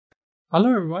Hello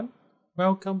everyone,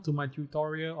 welcome to my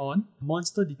tutorial on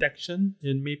monster detection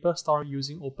in Maplestory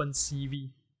using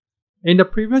OpenCV. In the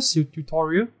previous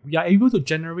tutorial, we are able to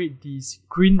generate this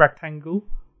green rectangle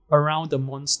around the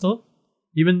monster.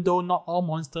 Even though not all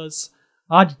monsters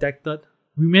are detected,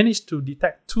 we managed to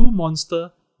detect two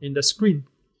monsters in the screen.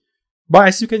 But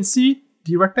as you can see,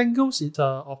 the rectangles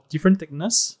are of different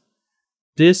thickness.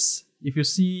 This, if you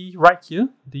see right here,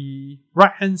 the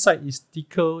right hand side is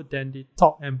thicker than the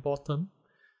top and bottom.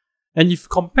 And if you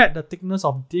compare the thickness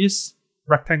of this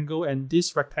rectangle and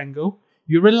this rectangle,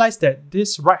 you realize that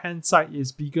this right hand side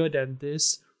is bigger than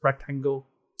this rectangle.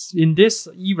 In this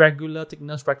irregular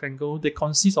thickness rectangle, they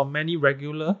consist of many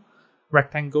regular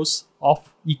rectangles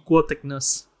of equal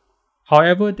thickness.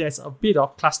 However, there's a bit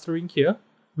of clustering here,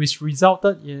 which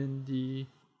resulted in the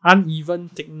uneven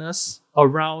thickness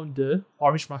around the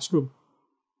orange mushroom.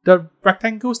 The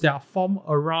rectangles that are formed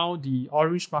around the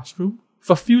orange mushroom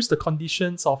fulfills the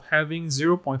conditions of having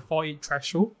 0.48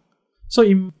 threshold. So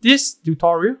in this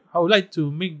tutorial, I would like to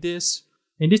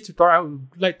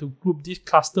group this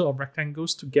cluster of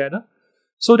rectangles together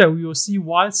so that we will see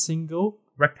one single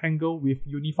rectangle with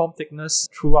uniform thickness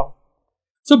throughout.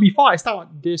 So before I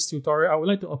start this tutorial, I would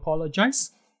like to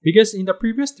apologize because in the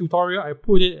previous tutorial, I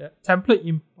put it at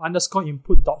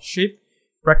template_input.shape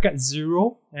bracket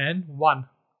 0 and 1.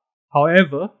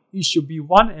 However, it should be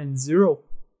 1 and 0.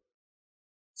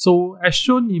 So as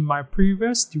shown in my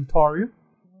previous tutorial,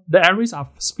 the arrays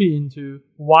are split into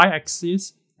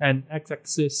y-axis and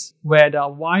x-axis, where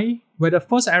the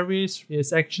first array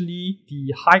is actually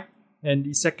the height and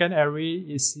the second array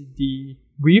is the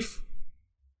width.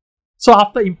 So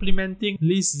after implementing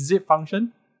list_zip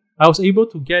function, I was able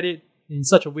to get it in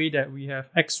such a way that we have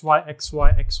xy,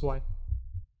 xy, xy.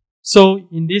 So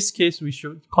in this case, we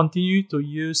should continue to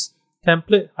use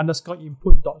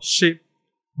template_input.shape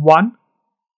 1,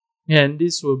 and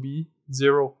this will be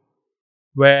 0,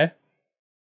 where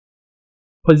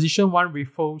position 1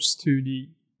 refers to the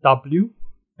W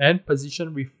and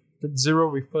position 0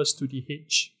 refers to the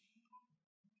H.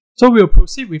 So we'll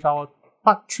proceed with our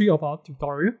part 3 of our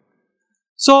tutorial.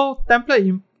 So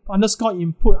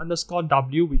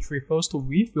template_input_W, which refers to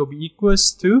width, will be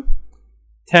equals to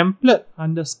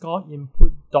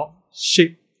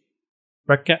template_input.shape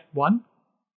bracket 1,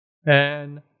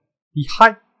 and the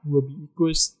height will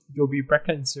be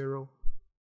bracket 0.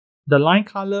 The line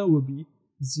color will be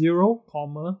 0,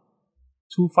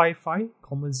 255,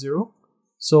 0.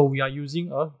 So we are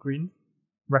using a green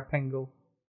rectangle.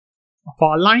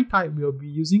 For our line type, we'll be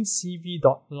using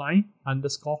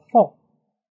cv.line_form.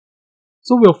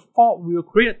 So we'll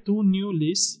create two new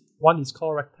lists. One is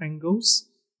called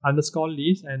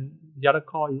rectangles_list and the other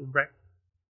called is rect.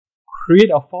 Create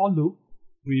a for loop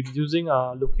with using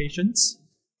locations.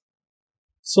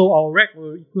 So our rect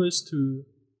will equals to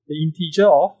the integer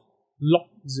of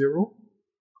log0,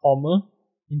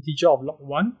 integer of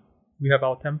log1. We have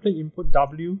our template input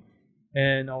W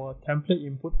and our template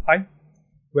input height,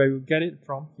 where we get it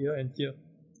from here and here.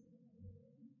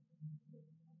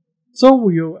 So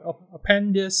we will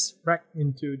append this rect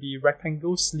into the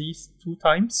rectangles list 2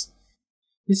 times.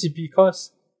 This is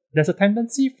because there's a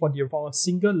tendency for a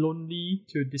single lonely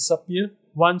to disappear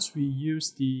once we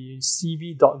use the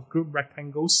cv.group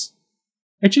rectangles.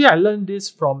 Actually, I learned this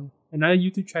from another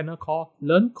YouTube channel called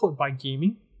Learn Code by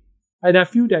Gaming, and I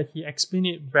feel that he explained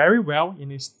it very well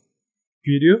in his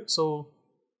video. So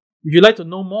if you'd like to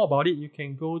know more about it, you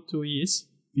can go to his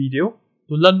video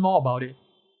to learn more about it.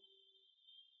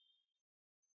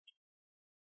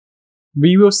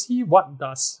 We will see what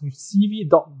does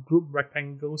cv.group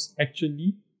rectangles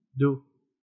actually do.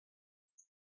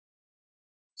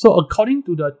 So according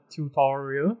to the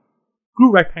tutorial,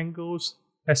 group rectangles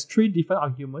has 3 different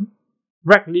arguments.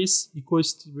 Rect list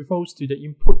refers to the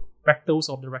input vectors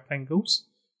of the rectangles.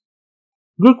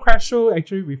 Group threshold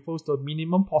actually refers to the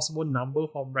minimum possible number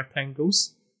from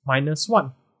rectangles minus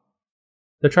 1.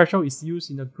 The threshold is used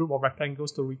in a group of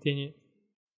rectangles to retain it.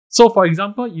 So for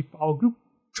example, if our group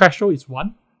threshold is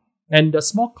 1 and the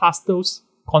small clusters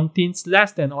contains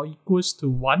less than or equals to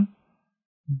 1,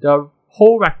 the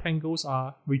whole rectangles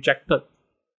are rejected.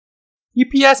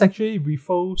 EPS actually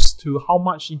refers to how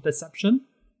much interception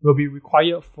will be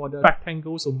required for the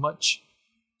rectangles to merge.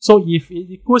 So if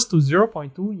it equals to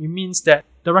 0.2, it means that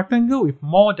the rectangle with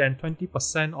more than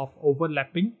 20% of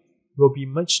overlapping will be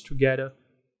merged together.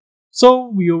 So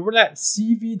we will let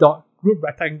cv.group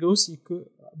rectangles equal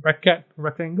bracket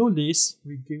rectangle list,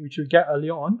 which we get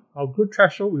earlier on. Our group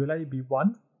threshold, we will let it be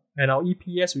 1, and our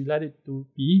EPS, we let it to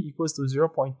be equals to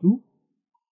 0.2.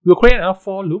 We'll create another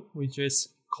for loop, which is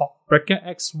called bracket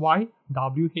xy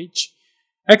wh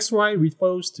XY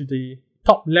refers to the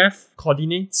top left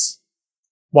coordinates,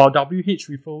 while WH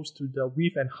refers to the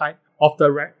width and height of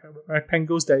the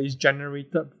rectangles that is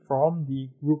generated from the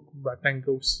group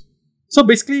rectangles. So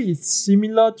basically, it's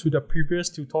similar to the previous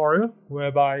tutorial,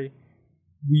 whereby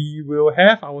we will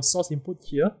have our source input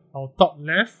here, our top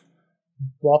left,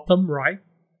 bottom right,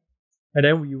 and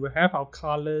then we will have our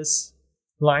colors,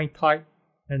 line type,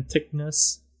 and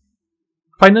thickness.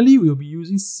 Finally, we'll be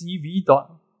using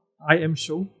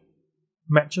cv.imshow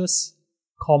matches,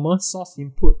 source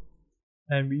input,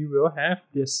 and we will have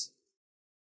this.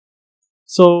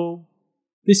 So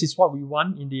this is what we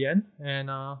want in the end. And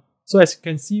so as you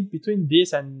can see, between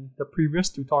this and the previous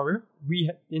tutorial,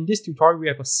 in this tutorial we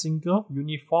have a single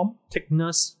uniform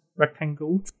thickness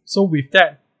rectangle. So with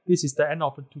that, this is the end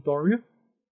of the tutorial.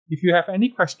 If you have any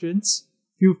questions,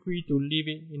 feel free to leave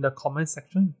it in the comment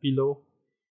section below.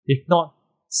 If not,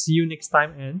 see you next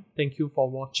time and thank you for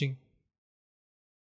watching.